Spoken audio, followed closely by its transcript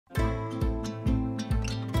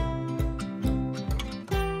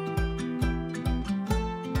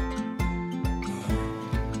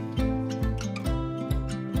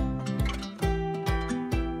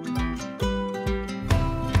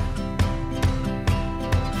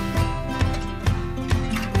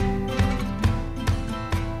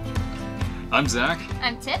I'm Zach.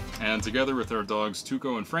 I'm Tiff. And together with our dogs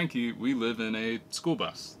Tuco and Frankie, we live in a school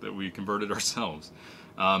bus that we converted ourselves.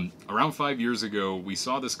 Around 5 years ago, we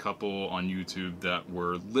saw this couple on YouTube that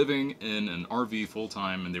were living in an RV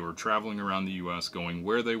full-time, and they were traveling around the U.S. going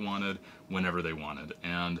where they wanted, whenever they wanted.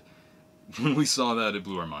 And when we saw that, it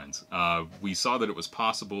blew our minds. We saw that it was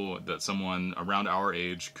possible that someone around our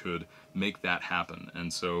age could make that happen.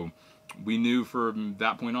 And so we knew from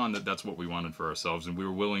that point on that that's what we wanted for ourselves, and we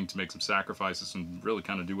were willing to make some sacrifices and really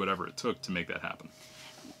kind of do whatever it took to make that happen.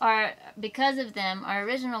 Because of them, our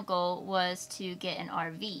original goal was to get an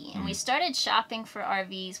RV. And we started shopping for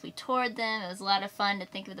RVs. We toured them. It was a lot of fun to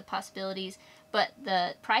think of the possibilities. But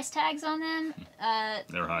the price tags on them,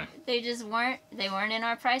 they're high. They weren't in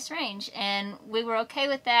our price range. And we were okay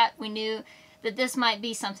with that. We knew that this might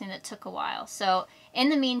be something that took a while. So in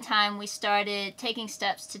the meantime, we started taking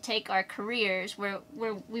steps to take our careers, where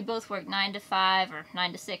we both work 9 to 5 or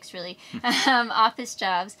 9 to 6 really, office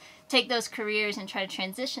jobs, take those careers and try to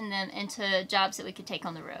transition them into jobs that we could take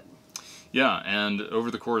on the road. Yeah, and over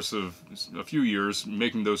the course of a few years,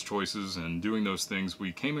 making those choices and doing those things,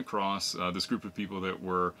 we came across this group of people that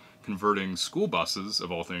were converting school buses,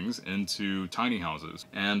 of all things, into tiny houses.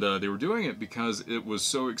 And they were doing it because it was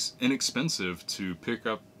so inexpensive to pick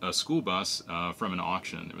up a school bus from an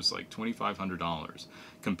auction. It was like $2,500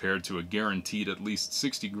 compared to a guaranteed at least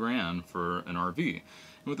 60 grand for an RV.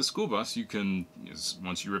 And with a school bus, you can,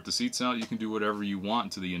 once you rip the seats out, you can do whatever you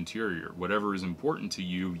want to the interior. Whatever is important to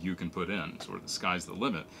you, you can put in. Sort of the sky's the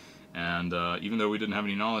limit. And even though we didn't have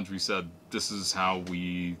any knowledge, we said, this is how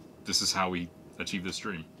we achieve this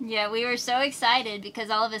dream. Yeah, we were so excited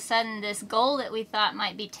because all of a sudden this goal that we thought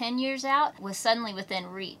might be 10 years out was suddenly within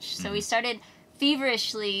reach. So we started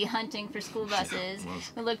feverishly hunting for school buses.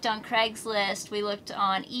 We looked on Craigslist, we looked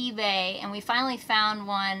on eBay, and we finally found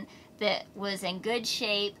one that was in good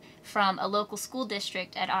shape from a local school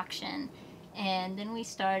district at auction. And then we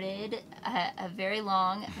started a very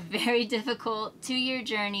long, very difficult 2-year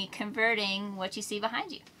journey converting what you see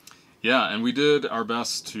behind you. Yeah, and we did our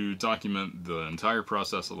best to document the entire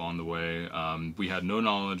process along the way. We had no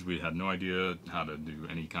knowledge, we had no idea how to do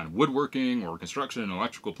any kind of woodworking or construction,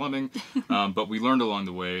 electrical, plumbing, but we learned along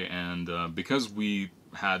the way, and because we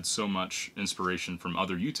had so much inspiration from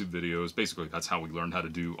other YouTube videos, basically that's how we learned how to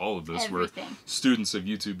do all of this. Everything. We're students of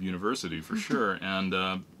YouTube University for sure,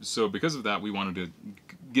 and so because of that we wanted to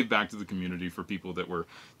give back to the community for people that were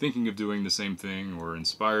thinking of doing the same thing or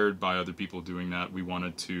inspired by other people doing that. We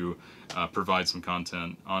wanted to provide some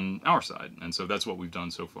content on our side, and so that's what we've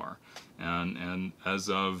done so far. And as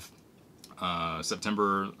of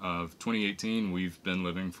September of 2018, we've been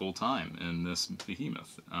living full-time in this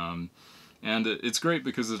behemoth. And it's great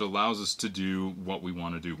because it allows us to do what we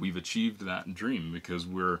want to do. We've achieved that dream because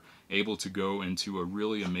we're able to go into a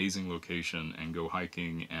really amazing location and go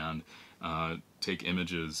hiking and take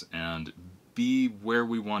images and be where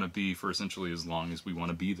we want to be for essentially as long as we want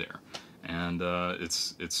to be there. And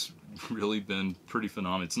it's really been pretty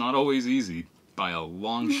phenomenal. It's not always easy by a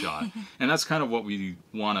long shot. And that's kind of what we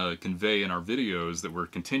want to convey in our videos that we're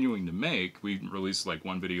continuing to make. We release like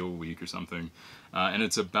one video a week or something. And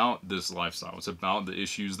it's about this lifestyle. It's about the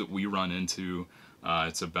issues that we run into.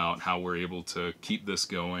 It's about how we're able to keep this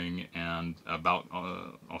going, and about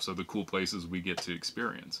also the cool places we get to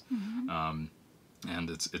experience. And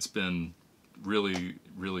it's been really,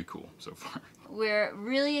 really cool so far. We're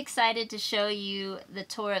really excited to show you the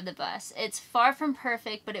tour of the bus. It's far from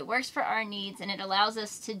perfect, but it works for our needs, and it allows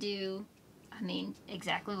us to do,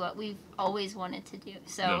 exactly what we've always wanted to do.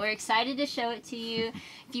 So we're excited to show it to you.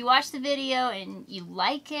 If you watch the video and you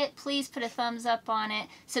like it, please put a thumbs up on it.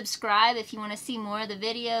 Subscribe if you want to see more of the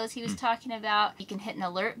videos he was talking about. You can hit an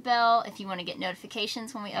alert bell if you want to get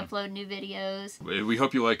notifications when we upload new videos. We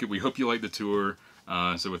hope you like it. We hope you like the tour.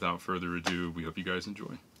 So without further ado, we hope you guys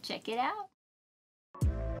enjoy. Check it out.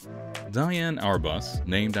 Diane Arbus,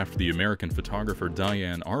 named after the American photographer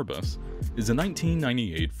Diane Arbus, is a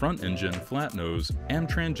 1998 front-engine, flat-nose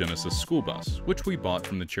Amtrak Genesis school bus, which we bought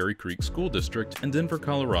from the Cherry Creek School District in Denver,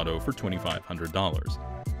 Colorado for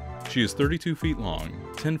 $2,500. She is 32 feet long,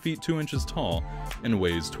 10 feet 2 inches tall, and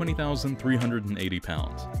weighs 20,380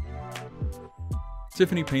 pounds.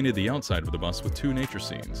 Tiffany painted the outside of the bus with 2 nature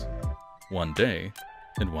scenes, one day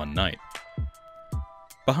and one night.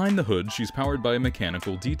 Behind the hood, she's powered by a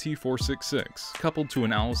mechanical DT466, coupled to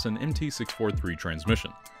an Allison MT643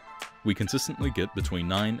 transmission. We consistently get between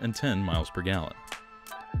 9 and 10 miles per gallon.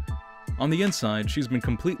 On the inside, she's been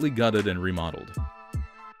completely gutted and remodeled.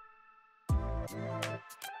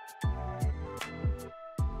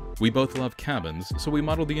 We both love cabins, so we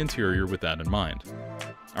modeled the interior with that in mind.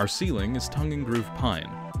 Our ceiling is tongue and groove pine,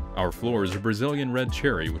 Our floors are Brazilian red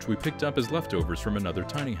cherry, which we picked up as leftovers from another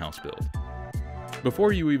tiny house build.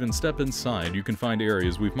 Before you even step inside, you can find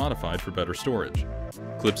areas we've modified for better storage.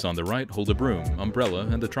 Clips on the right hold a broom, umbrella,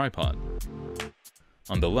 and a tripod.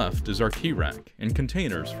 On the left is our key rack and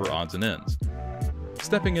containers for odds and ends.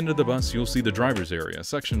 Stepping into the bus, you'll see the driver's area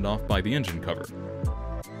sectioned off by the engine cover.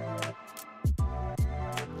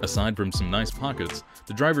 Aside from some nice pockets,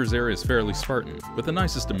 the driver's area is fairly Spartan, with the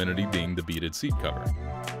nicest amenity being the beaded seat cover.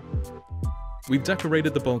 We've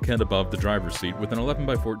decorated the bulkhead above the driver's seat with an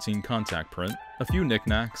 11x14 contact print, a few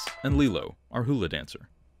knickknacks, and Lilo, our hula dancer.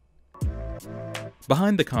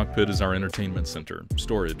 Behind the cockpit is our entertainment center,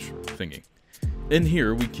 storage thingy. In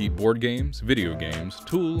here we keep board games, video games,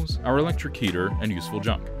 tools, our electric heater, and useful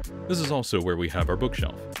junk. This is also where we have our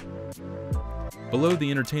bookshelf. Below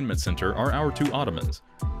the entertainment center are our 2 ottomans.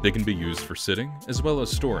 They can be used for sitting as well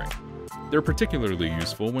as storing. They're particularly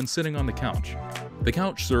useful when sitting on the couch. The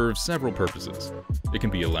couch serves several purposes. It can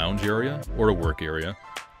be a lounge area or a work area,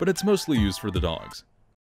 but it's mostly used for the dogs.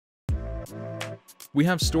 We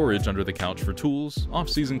have storage under the couch for tools,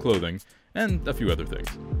 off-season clothing, and a few other things.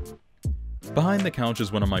 Behind the couch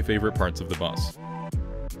is one of my favorite parts of the bus.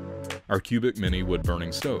 Our cubic mini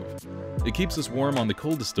wood-burning stove. It keeps us warm on the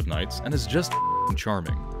coldest of nights and is just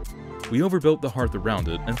charming. We overbuilt the hearth around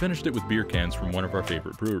it and finished it with beer cans from one of our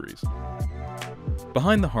favorite breweries.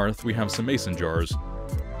 Behind the hearth we have some mason jars,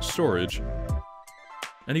 storage,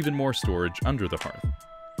 and even more storage under the hearth.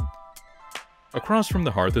 Across from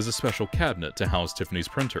the hearth is a special cabinet to house Tiffany's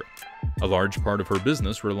printer. A large part of her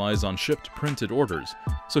business relies on shipped printed orders,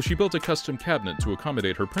 so she built a custom cabinet to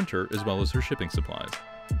accommodate her printer as well as her shipping supplies.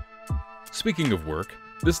 Speaking of work,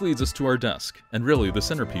 this leads us to our desk, and really the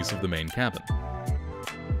centerpiece of the main cabin.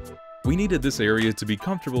 We needed this area to be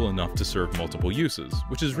comfortable enough to serve multiple uses,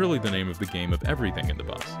 which is really the name of the game of everything in the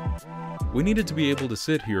bus. We needed to be able to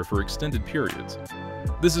sit here for extended periods.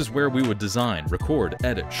 This is where we would design, record,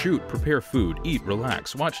 edit, shoot, prepare food, eat,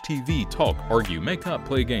 relax, watch TV, talk, argue, make up,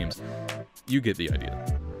 play games. You get the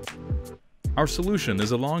idea. Our solution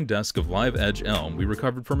is a long desk of live edge elm we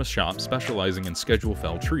recovered from a shop specializing in schedule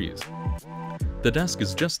fell trees. The desk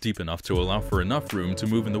is just deep enough to allow for enough room to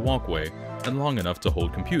move in the walkway and long enough to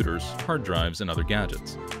hold computers, hard drives, and other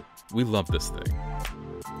gadgets. We love this thing.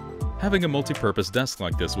 Having a multi-purpose desk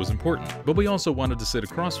like this was important, but we also wanted to sit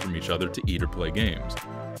across from each other to eat or play games.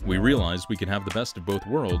 We realized we could have the best of both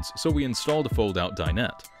worlds, so we installed a fold-out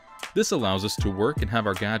dinette. This allows us to work and have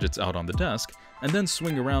our gadgets out on the desk, and then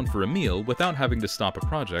swing around for a meal without having to stop a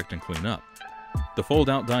project and clean up. The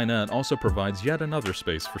fold-out dinette also provides yet another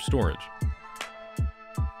space for storage.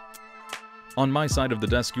 On my side of the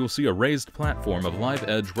desk you'll see a raised platform of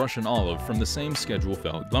live-edge Russian olive from the same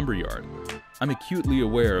schedule-felled lumberyard. I'm acutely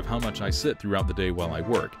aware of how much I sit throughout the day while I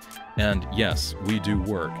work, and yes, we do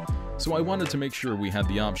work, so I wanted to make sure we had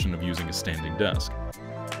the option of using a standing desk.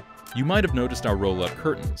 You might have noticed our roll-up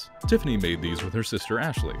curtains. Tiffany made these with her sister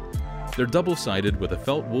Ashley. They're double-sided with a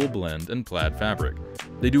felt wool blend and plaid fabric.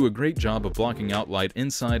 They do a great job of blocking out light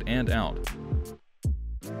inside and out.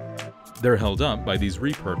 They're held up by these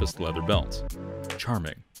repurposed leather belts.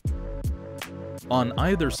 Charming. On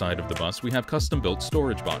either side of the bus we have custom-built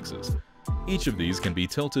storage boxes. Each of these can be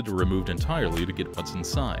tilted or removed entirely to get what's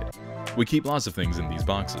inside. We keep lots of things in these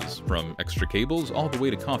boxes, from extra cables all the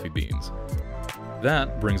way to coffee beans.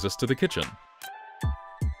 That brings us to the kitchen.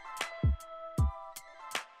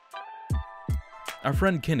 Our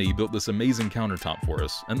friend Kenny built this amazing countertop for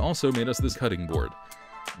us, and also made us this cutting board.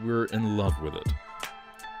 We're in love with it.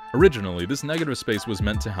 Originally, this negative space was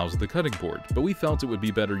meant to house the cutting board, but we felt it would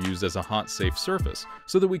be better used as a hot, safe surface,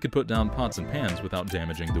 so that we could put down pots and pans without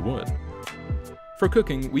damaging the wood. For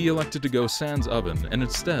cooking, we elected to go sans oven, and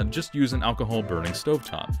instead just use an alcohol-burning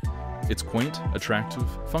stovetop. It's quaint, attractive,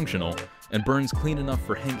 functional, and burns clean enough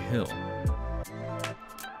for Hank Hill.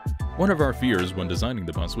 One of our fears when designing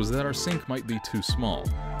the bus was that our sink might be too small,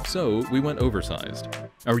 so we went oversized.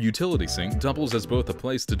 Our utility sink doubles as both a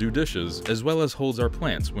place to do dishes as well as holds our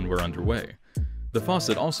plants when we're underway. The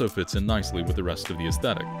faucet also fits in nicely with the rest of the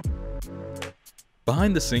aesthetic.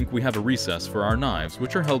 Behind the sink we have a recess for our knives,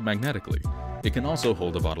 which are held magnetically. It can also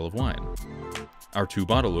hold a bottle of wine. Our 2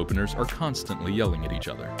 bottle openers are constantly yelling at each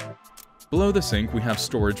other. Below the sink we have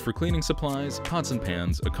storage for cleaning supplies, pots and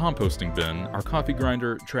pans, a composting bin, our coffee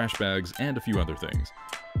grinder, trash bags, and a few other things.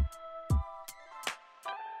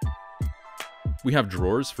 We have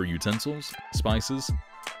drawers for utensils, spices,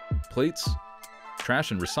 plates,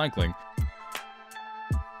 trash and recycling,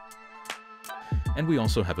 and we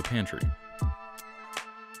also have a pantry.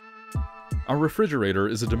 Our refrigerator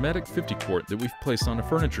is a Dometic 50 quart that we've placed on a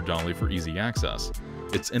furniture dolly for easy access.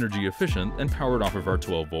 It's energy efficient and powered off of our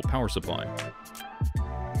 12-volt power supply.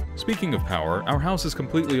 Speaking of power, our house is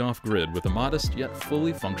completely off-grid with a modest yet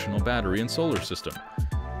fully functional battery and solar system.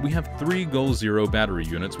 We have 3 Goal Zero battery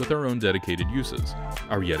units with our own dedicated uses.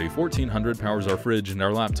 Our Yeti 1400 powers our fridge and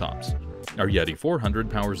our laptops. Our Yeti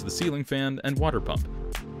 400 powers the ceiling fan and water pump.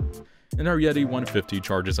 And our Yeti 150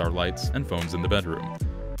 charges our lights and phones in the bedroom.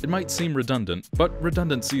 It might seem redundant, but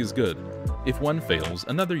redundancy is good. If one fails,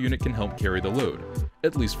 another unit can help carry the load,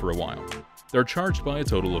 at least for a while. They're charged by a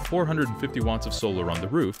total of 450 watts of solar on the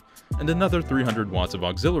roof, and another 300 watts of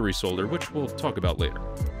auxiliary solar, which we'll talk about later.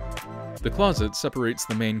 The closet separates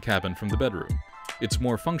the main cabin from the bedroom. It's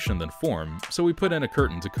more function than form, so we put in a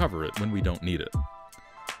curtain to cover it when we don't need it.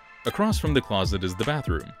 Across from the closet is the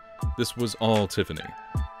bathroom. This was all Tiffany.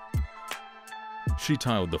 She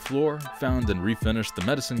tiled the floor, found and refinished the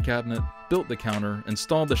medicine cabinet, built the counter,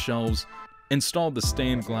 installed the shelves, installed the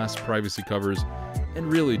stained glass privacy covers,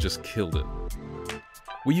 and really just killed it.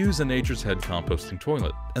 We use a Nature's Head composting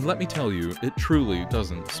toilet, and let me tell you, it truly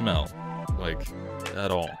doesn't smell. Like,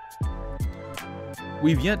 at all.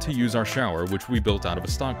 We've yet to use our shower, which we built out of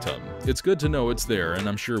a stock tub. It's good to know it's there, and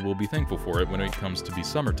I'm sure we'll be thankful for it when it comes to be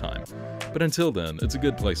summertime. But until then, it's a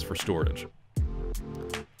good place for storage.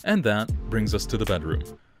 And that brings us to the bedroom.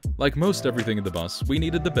 Like most everything in the bus, we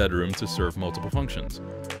needed the bedroom to serve multiple functions.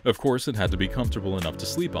 Of course, it had to be comfortable enough to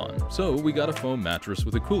sleep on, so we got a foam mattress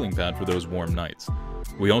with a cooling pad for those warm nights.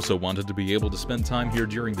 We also wanted to be able to spend time here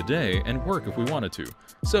during the day and work if we wanted to,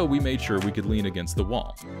 so we made sure we could lean against the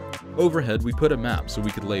wall. Overhead, we put a map so we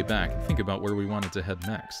could lay back and think about where we wanted to head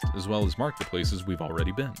next, as well as mark the places we've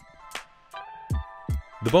already been.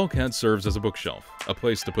 The bulkhead serves as a bookshelf, a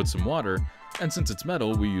place to put some water, and since it's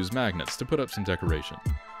metal, we use magnets to put up some decoration.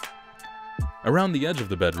 Around the edge of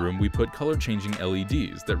the bedroom, we put color-changing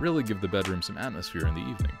LEDs that really give the bedroom some atmosphere in the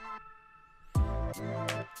evening.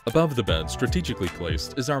 Above the bed, strategically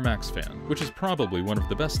placed, is our max fan, which is probably one of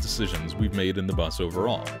the best decisions we've made in the bus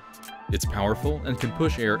overall. It's powerful and can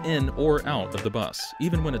push air in or out of the bus,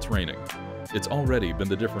 even when it's raining. It's already been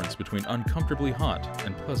the difference between uncomfortably hot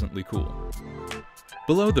and pleasantly cool.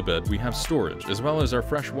 Below the bed, we have storage, as well as our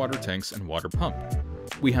freshwater tanks and water pump.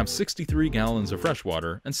 We have 63 gallons of fresh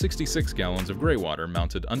water and 66 gallons of gray water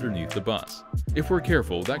mounted underneath the bus. If we're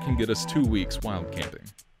careful, that can get us 2 weeks wild camping.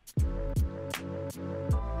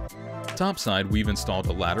 Topside, we've installed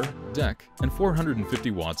a ladder, deck, and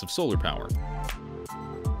 450 watts of solar power.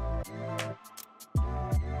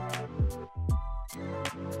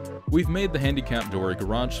 We've made the handicap door a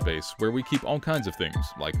garage space where we keep all kinds of things,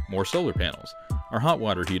 like more solar panels, our hot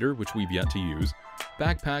water heater, which we've yet to use,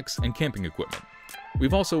 backpacks, and camping equipment.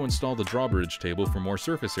 We've also installed a drawbridge table for more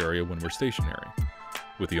surface area when we're stationary.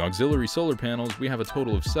 With the auxiliary solar panels, we have a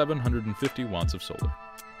total of 750 watts of solar.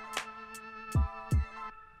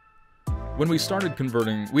 When we started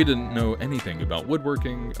converting, we didn't know anything about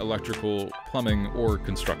woodworking, electrical, plumbing, or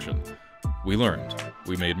construction. We learned.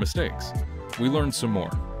 We made mistakes. We learned some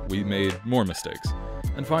more. We made more mistakes.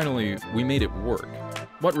 And finally, we made it work.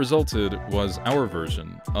 What resulted was our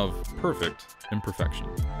version of perfect imperfection.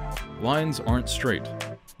 Lines aren't straight.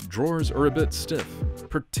 Drawers are a bit stiff,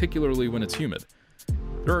 particularly when it's humid.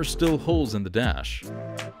 There are still holes in the dash.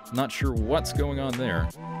 Not sure what's going on there.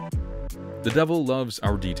 The devil loves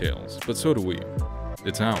our details, but so do we.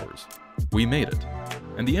 It's ours. We made it.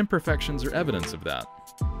 And the imperfections are evidence of that.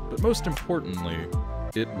 But most importantly,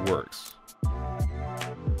 it works.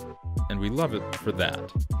 And we love it for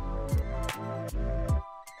that.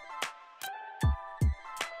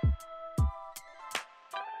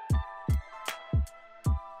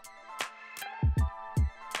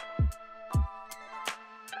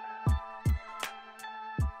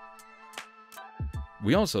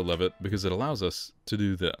 We also love it because it allows us to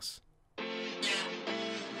do this.